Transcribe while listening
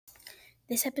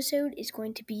This episode is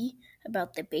going to be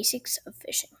about the basics of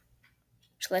fishing.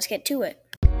 So let's get to it.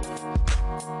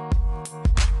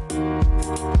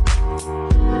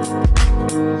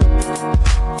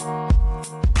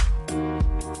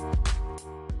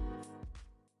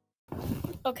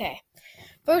 Okay,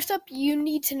 first up, you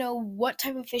need to know what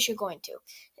type of fish you're going to.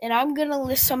 And I'm going to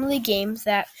list some of the games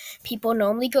that people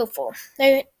normally go for.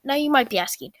 Now you might be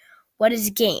asking, what is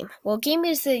game? Well, game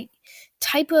is the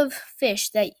type of fish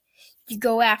that you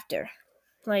go after.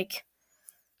 Like,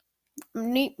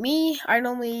 me, I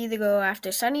normally either go after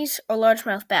sunnies or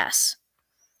largemouth bass.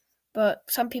 But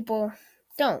some people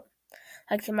don't.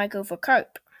 Like, they might go for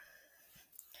carp.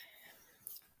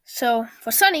 So,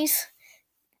 for sunnies,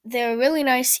 they're really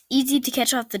nice, easy to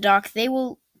catch off the dock. They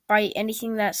will bite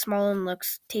anything that's small and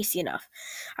looks tasty enough.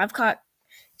 I've caught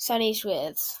sunnies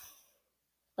with,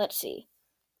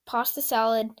 pasta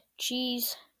salad,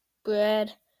 cheese,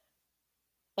 bread,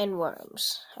 and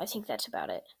worms. I think that's about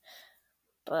it.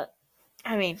 But,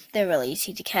 they're really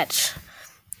easy to catch.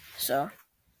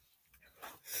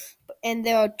 And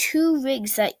there are 2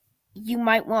 rigs that you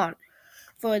might want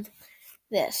for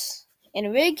this. And a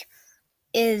rig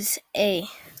is a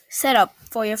setup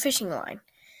for your fishing line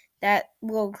that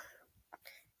you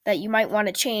might want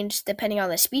to change depending on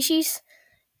the species,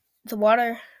 the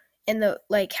water, and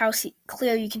how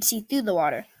clear you can see through the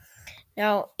water.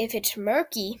 Now, if it's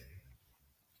murky,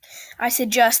 I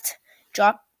suggest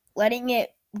letting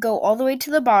it go all the way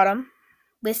to the bottom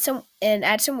and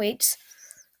add some weights,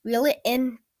 reel it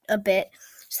in a bit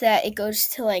so that it goes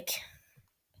to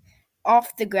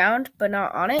off the ground but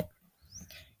not on it.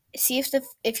 See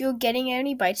if you're getting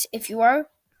any bites. If you are,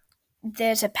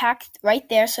 there's a pack right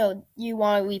there, so you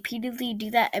want to repeatedly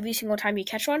do that every single time you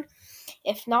catch one.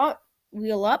 If not,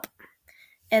 reel up,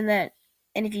 and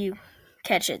if you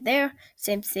catch it there,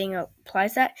 same thing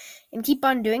applies that, and keep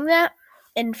on doing that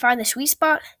and find the sweet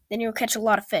spot, then you'll catch a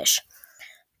lot of fish.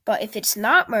 But if it's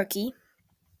not murky,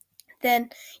 then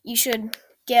you should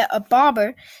get a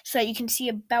bobber so that you can see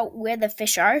about where the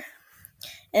fish are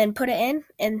and put it in,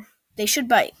 and they should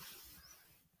bite.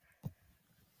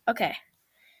 Okay,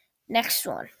 next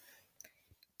one,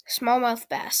 smallmouth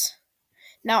bass.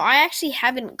 Now, I actually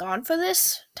haven't gone for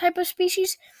this type of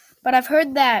species, but I've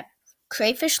heard that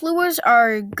crayfish lures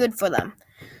are good for them,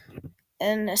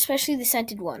 and especially the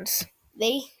scented ones.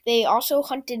 They also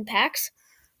hunt in packs,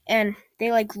 and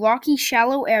they like rocky,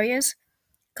 shallow areas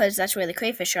because that's where the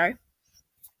crayfish are.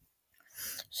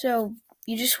 So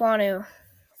you just want to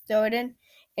throw it in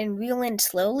and reel in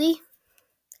slowly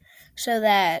so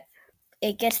that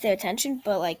it gets their attention,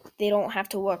 but they don't have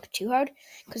to work too hard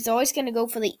because they're always going to go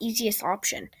for the easiest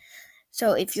option.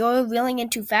 So if you're reeling in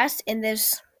too fast and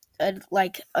there's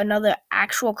another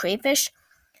actual crayfish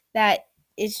that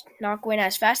is not going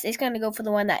as fast, it's going to go for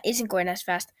the one that isn't going as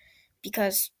fast,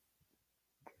 because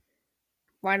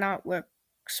why not work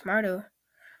smarter?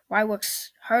 Why work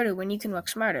harder when you can work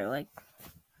smarter?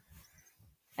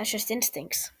 That's just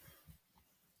instincts.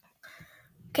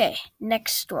 Okay,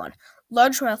 next one,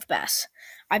 largemouth bass.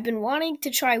 I've been wanting to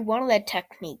try one of the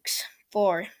techniques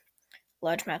for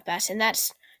largemouth bass, and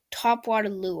that's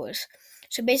topwater lures.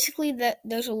 So basically,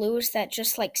 those are lures that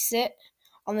just sit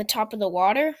on the top of the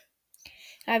water.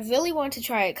 I really want to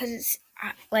try it because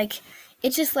it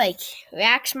just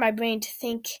racks my brain to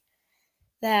think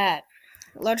that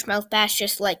largemouth bass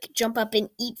just jump up and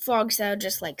eat frogs that would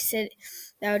just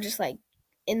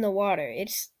in the water.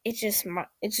 It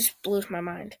just blows my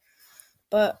mind.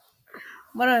 But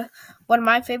one of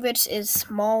my favorites is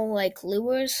small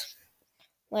lures,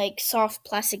 soft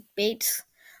plastic baits,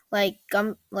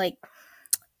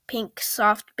 pink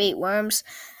soft bait worms.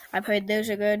 I've heard those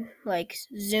are good,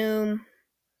 Zoom,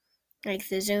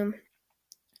 the Zoom,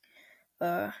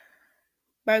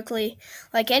 Berkeley,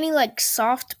 any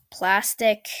soft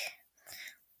plastic,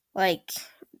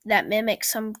 that mimics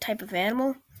some type of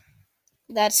animal.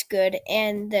 That's good.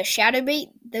 And the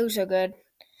chatterbait, those are good,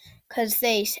 because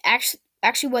they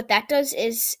actually what that does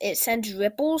is it sends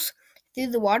ripples through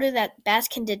the water that bass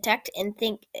can detect and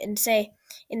think and say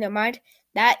in their mind,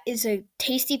 that is a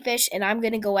tasty fish and I'm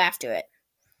going to go after it.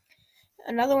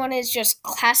 Another one is just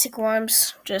classic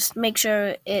worms. Just make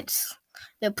sure it's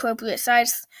the appropriate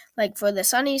size. For the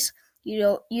sunnies, you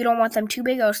don't want them too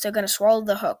big, or else they're going to swallow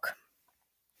the hook.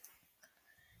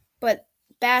 But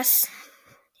bass,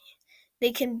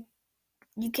 you can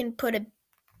put a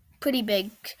pretty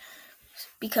big,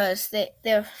 because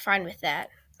they're fine with that.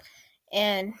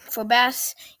 And for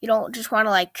bass, you don't just want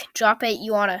to drop it.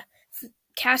 You want to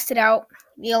cast it out,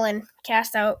 reel in,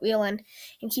 cast out, reel in,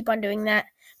 and keep on doing that,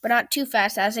 but not too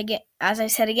fast. As I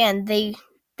said again, they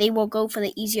will go for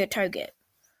the easier target.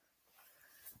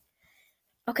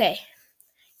 Okay,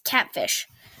 catfish.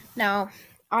 Now,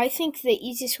 I think the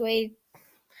easiest way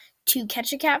to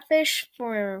catch a catfish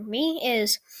for me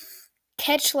is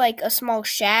catch like a small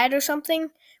shad or something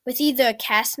with either a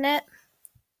cast net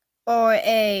or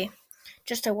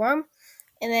just a worm,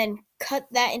 and then cut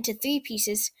that into 3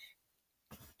 pieces.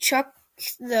 Chuck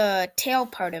the tail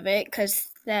part of it because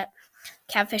that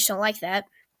catfish don't like that.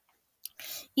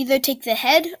 Either take the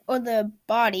head or the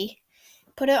body,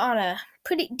 put it on a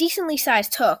pretty decently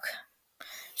sized hook.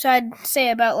 So I'd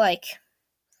say about like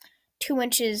 2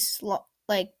 inches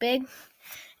like big,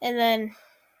 and then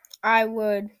I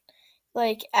would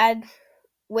like add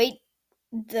weight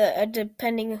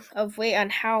depending of weight on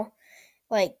how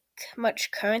like much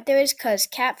current there is, because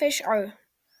catfish are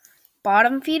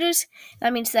bottom feeders.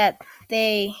 That means that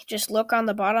they just look on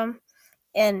the bottom,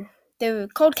 and they're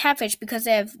called catfish because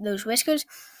they have those whiskers,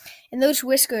 and those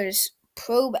whiskers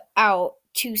probe out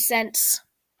to sense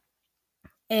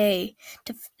any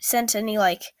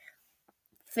like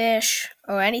fish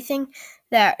or anything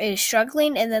that is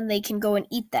struggling, and then they can go and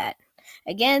eat that.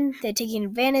 Again, they're taking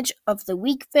advantage of the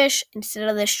weak fish instead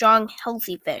of the strong,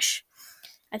 healthy fish.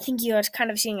 I think you're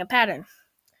kind of seeing a pattern.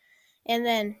 And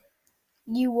then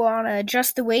you want to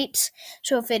adjust the weights.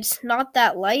 So if it's not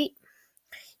that light,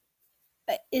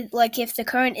 like if the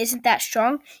current isn't that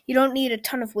strong, you don't need a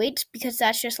ton of weights, because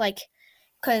that's just like,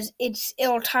 because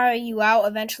it'll tire you out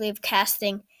eventually of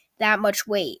casting that much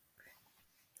weight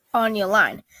on your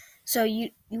line. So you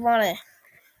want to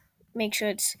make sure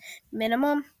it's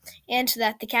minimum, and so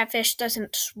that the catfish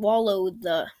doesn't swallow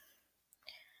the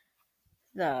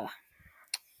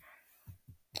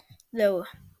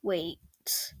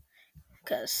weights,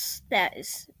 because that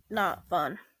is not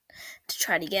fun to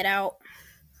try to get out.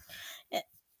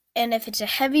 And if it's a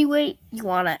heavy weight, you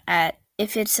want to add,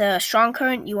 if it's a strong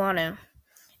current, you want to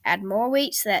add more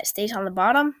weight so that it stays on the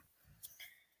bottom.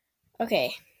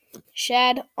 Okay,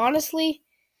 shad, honestly,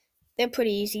 they're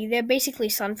pretty easy. They're basically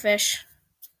sunfish.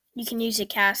 You can use a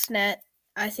cast net.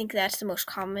 I think that's the most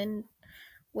common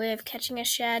way of catching a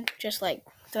shad, just like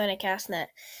throwing a cast net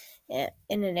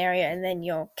in an area and then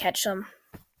you'll catch them.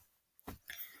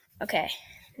 Okay,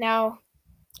 now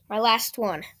my last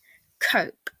one,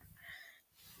 carp.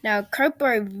 Now, carp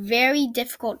are very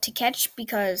difficult to catch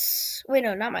because, wait,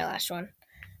 no, not my last one,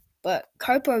 but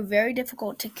carp are very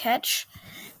difficult to catch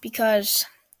because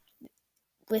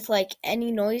with like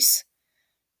any noise,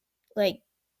 like,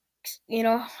 you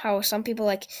know how some people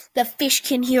like the fish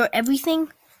can hear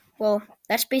everything? Well,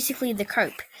 that's basically the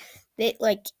carp. They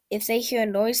like, if they hear a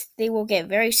noise, they will get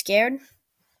very scared,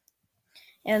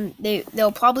 and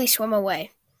they'll probably swim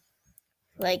away.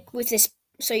 Like with this,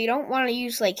 so you don't want to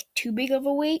use like too big of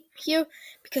a weight here,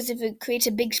 because if it creates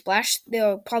a big splash,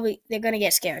 they're gonna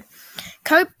get scared.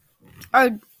 Carp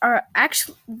are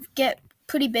actually get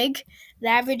pretty big. The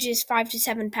average is 5 to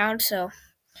 7 pounds, so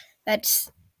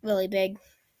that's really big.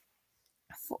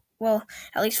 Well,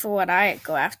 at least for what I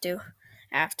go after,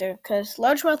 because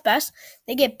largemouth bass,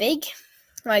 they get big,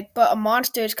 like, but a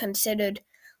monster is considered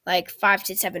like 5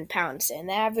 to 7 pounds, and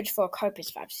the average for a carp is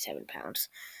 5 to 7 pounds.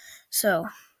 So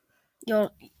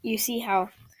you see how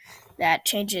that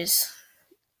changes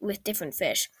with different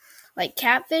fish. Like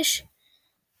catfish,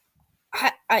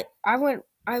 I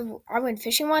went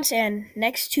fishing once, and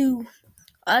next to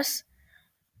us,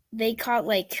 they caught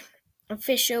like a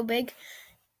fish so big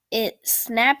it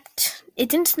snapped. It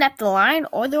didn't snap the line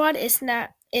or the rod.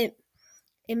 It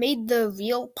made the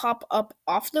reel pop up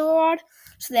off the rod,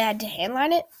 so they had to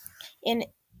handline it, and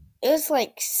it was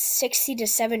like 60 to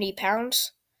 70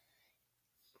 pounds.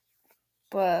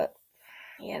 But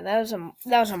yeah, that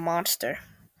was a monster.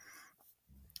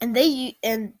 And they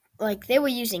were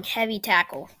using heavy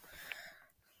tackle,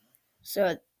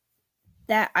 so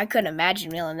that I couldn't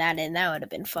imagine reeling that in. That would have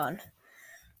been fun.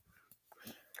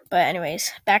 But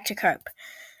anyways, back to carp.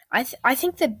 I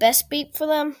think the best bait for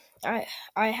them. I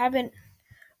haven't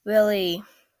really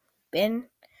been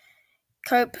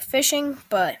carp fishing,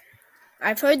 but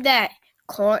I've heard that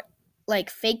corn, like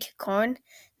fake corn,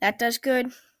 that does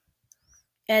good.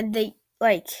 And they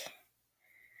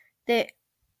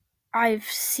I've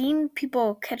seen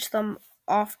people catch them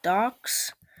off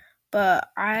docks, but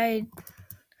I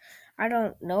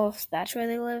don't know if that's where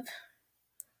they live.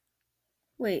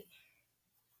 Wait.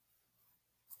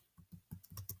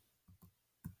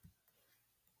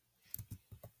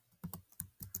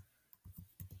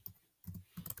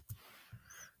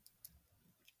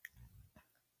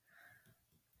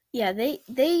 Yeah, they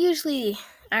usually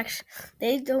actually,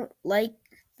 they don't like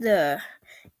the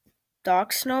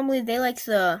docks normally. They like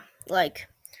the like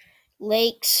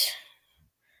lakes,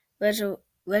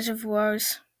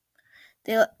 reservoirs.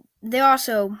 They they're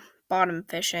also bottom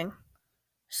fishing.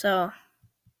 So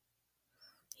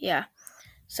yeah.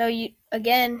 So you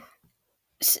again,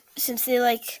 since they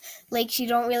like lakes, you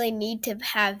don't really need to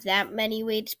have that many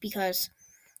weights because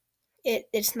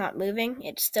it's not moving.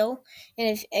 It's still.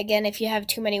 And if you have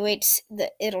too many weights,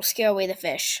 it'll scare away the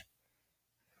fish.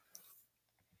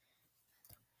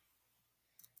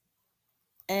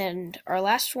 And our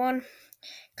last one,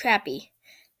 crappie.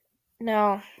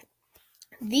 Now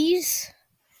these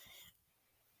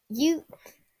you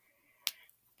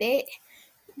they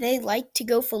they like to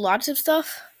go for lots of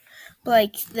stuff. But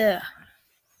like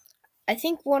I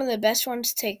think one of the best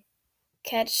ones to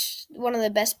catch, one of the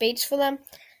best baits for them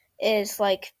is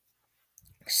like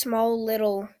small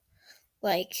little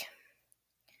like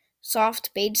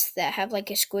soft baits that have like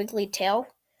a squiggly tail.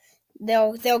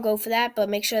 They'll go for that, but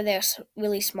make sure they're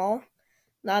really small,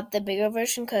 not the bigger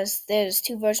version, because there's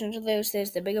two versions of those.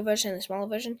 There's the bigger version and the smaller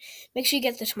version. Make sure you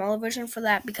get the smaller version for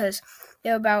that because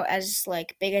they're about as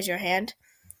like big as your hand.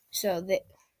 So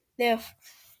they're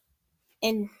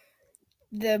and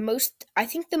I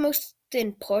think the most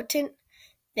important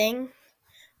thing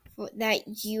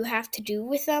that you have to do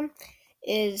with them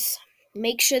is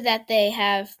make sure that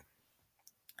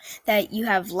you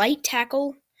have light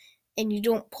tackle and you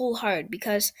don't pull hard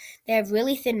because they have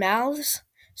really thin mouths.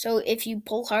 So if you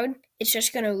pull hard, it's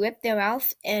just gonna rip their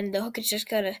mouth and the hook is just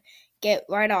gonna get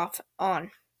right off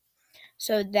on.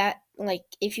 So that like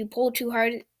if you pull too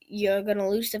hard, you're gonna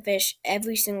lose the fish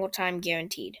every single time,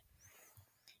 guaranteed.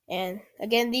 And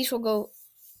again, these will go.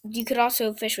 You could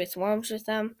also fish with worms with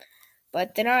them,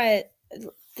 but they're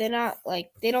not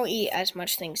like they don't eat as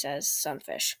much things as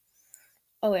sunfish.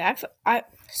 Oh yeah, I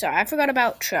forgot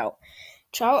about trout.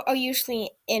 Trout are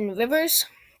usually in rivers,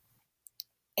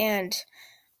 and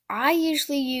I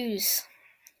usually use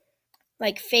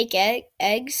like fake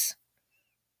eggs.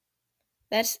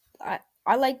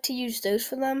 I like to use those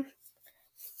for them,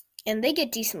 and they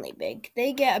get decently big.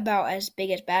 They get about as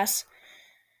big as bass.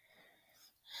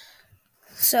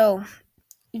 So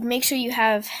make sure you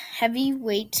have heavy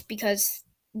weights because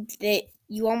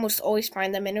you almost always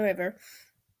find them in a river.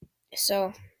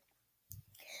 So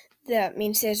that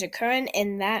means there's a current,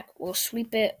 and that will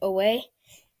sweep it away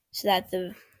so that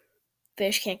the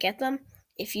fish can't get them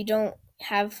if you don't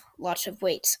have lots of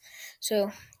weights.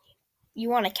 So you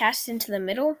want to cast into the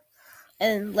middle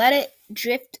and let it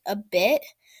drift a bit.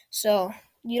 So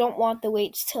you don't want the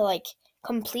weights to like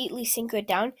completely sink it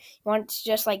down. You want it to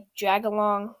just like drag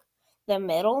along the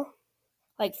middle,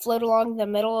 like float along the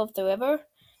middle of the river.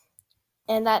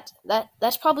 And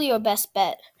that's probably your best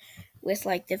bet with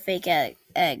like the fake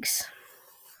eggs.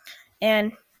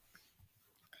 And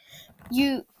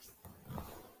you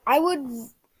I would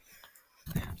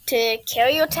to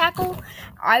carry your tackle,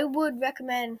 I would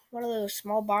recommend one of those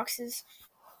small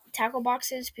tackle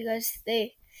boxes, because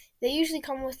they usually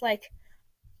come with like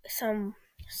some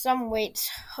weights,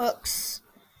 hooks,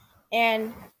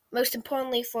 and most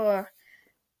importantly for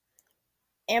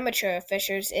amateur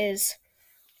fishers is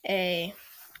a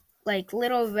like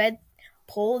little red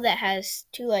pole that has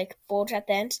two like bolts at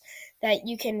the ends that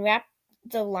you can wrap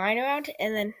the line around,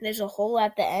 and then there's a hole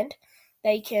at the end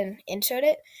that you can insert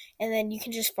it, and then you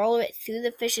can just follow it through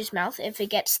the fish's mouth if it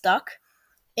gets stuck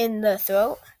in the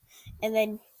throat, and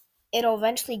then it'll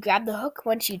eventually grab the hook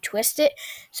once you twist it.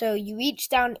 So you reach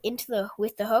down into the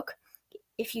with the hook.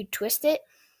 If you twist it,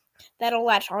 that'll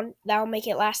latch on. That'll make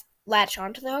it latch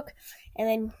onto the hook, and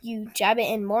then you jab it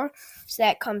in more so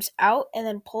that it comes out, and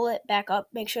then pull it back up.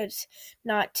 Make sure it's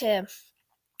not to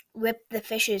rip the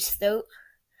fish's throat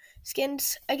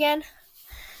skins again,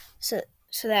 so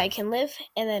that it can live.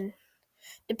 And then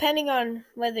depending on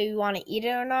whether you want to eat it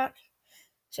or not.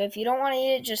 So if you don't want to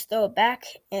eat it, just throw it back.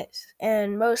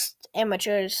 And most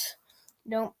amateurs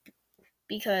don't,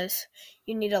 because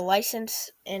you need a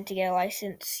license, and to get a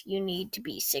license, you need to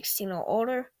be 16 or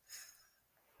older.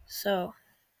 So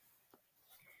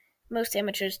most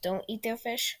amateurs don't eat their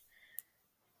fish.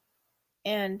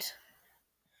 And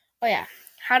oh yeah,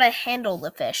 how to handle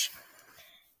the fish.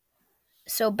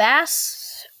 So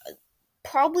bass,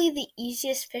 probably the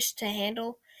easiest fish to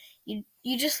handle.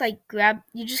 You just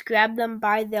grab them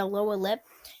by their lower lip,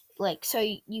 like so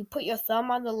you put your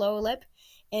thumb on the lower lip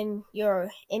and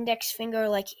your index finger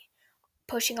like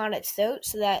pushing on its throat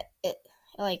so that it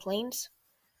like leans,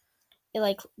 it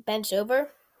like bends over,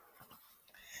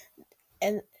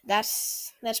 and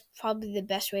that's probably the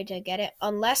best way to get it,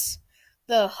 unless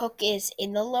the hook is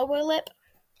in the lower lip.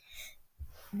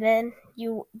 Then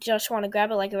you just want to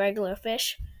grab it like a regular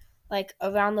fish, like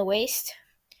around the waist.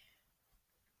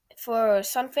 For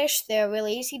sunfish, they're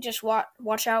really easy. Just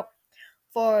watch out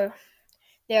for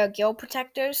there are gill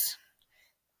protectors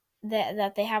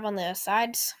that they have on their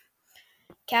sides.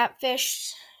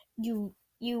 Catfish, you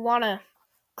want to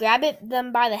grab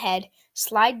them by the head,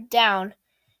 slide down,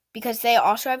 because they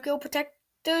also have gill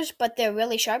protectors, but they're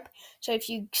really sharp. So if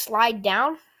you slide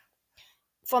down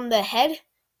from the head,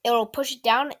 it'll push it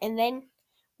down, and then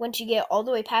once you get all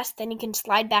the way past, then you can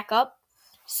slide back up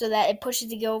so that it pushes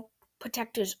the gill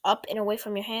protectors up and away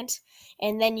from your hands,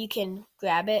 and then you can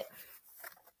grab it.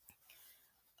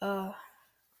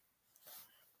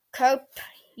 Carp,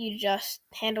 you just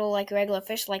handle like a regular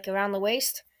fish, like around the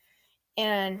waist,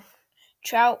 and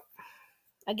trout,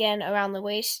 again around the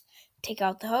waist, take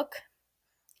out the hook,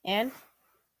 and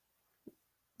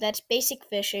that's basic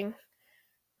fishing.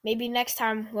 Maybe next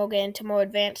time we'll get into more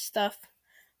advanced stuff,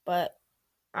 but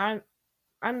I'm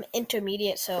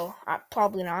intermediate, so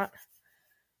probably not.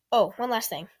 Oh, one last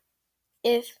thing.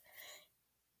 If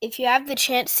you have the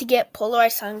chance to get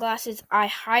polarized sunglasses, I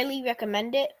highly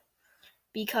recommend it,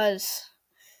 because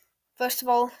first of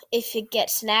all, if it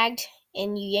gets snagged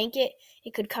and you yank it,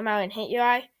 it could come out and hit your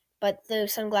eye, but the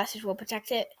sunglasses will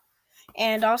protect it.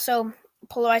 And also,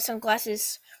 polarized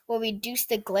sunglasses will reduce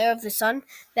the glare of the sun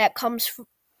that comes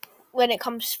when it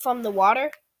comes from the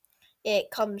water. It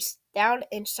comes down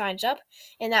and shines up,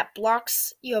 and that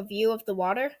blocks your view of the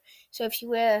water. So if you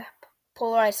wear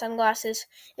polarized sunglasses,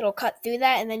 it'll cut through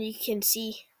that, and then you can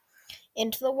see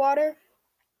into the water.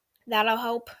 That'll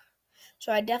help.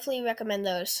 So I definitely recommend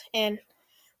those. And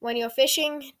when you're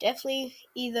fishing, definitely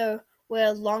either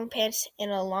wear long pants and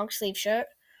a long sleeve shirt,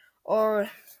 or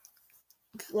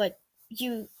like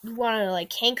you want to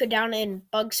like hanker down in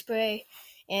bug spray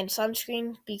and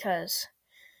sunscreen, because,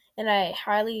 and I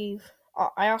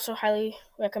also highly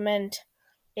recommend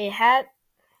a hat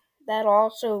that'll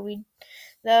also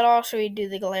redo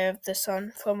the glare of the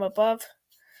sun from above,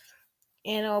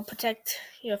 and it'll protect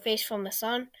your face from the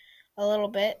sun a little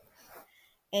bit.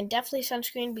 And definitely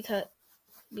sunscreen,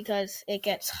 because it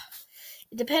gets,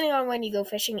 depending on when you go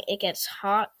fishing, it gets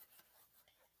hot.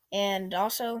 And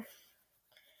also,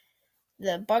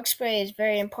 the bug spray is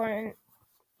very important,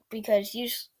 because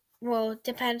it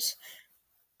depends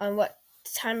on what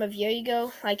time of year you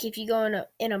go. Like if you go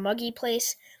in a muggy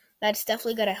place, that's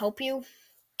definitely going to help you,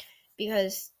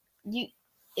 because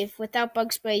if without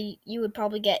bug spray, you would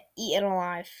probably get eaten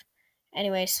alive.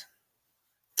 Anyways,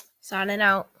 signing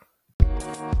out.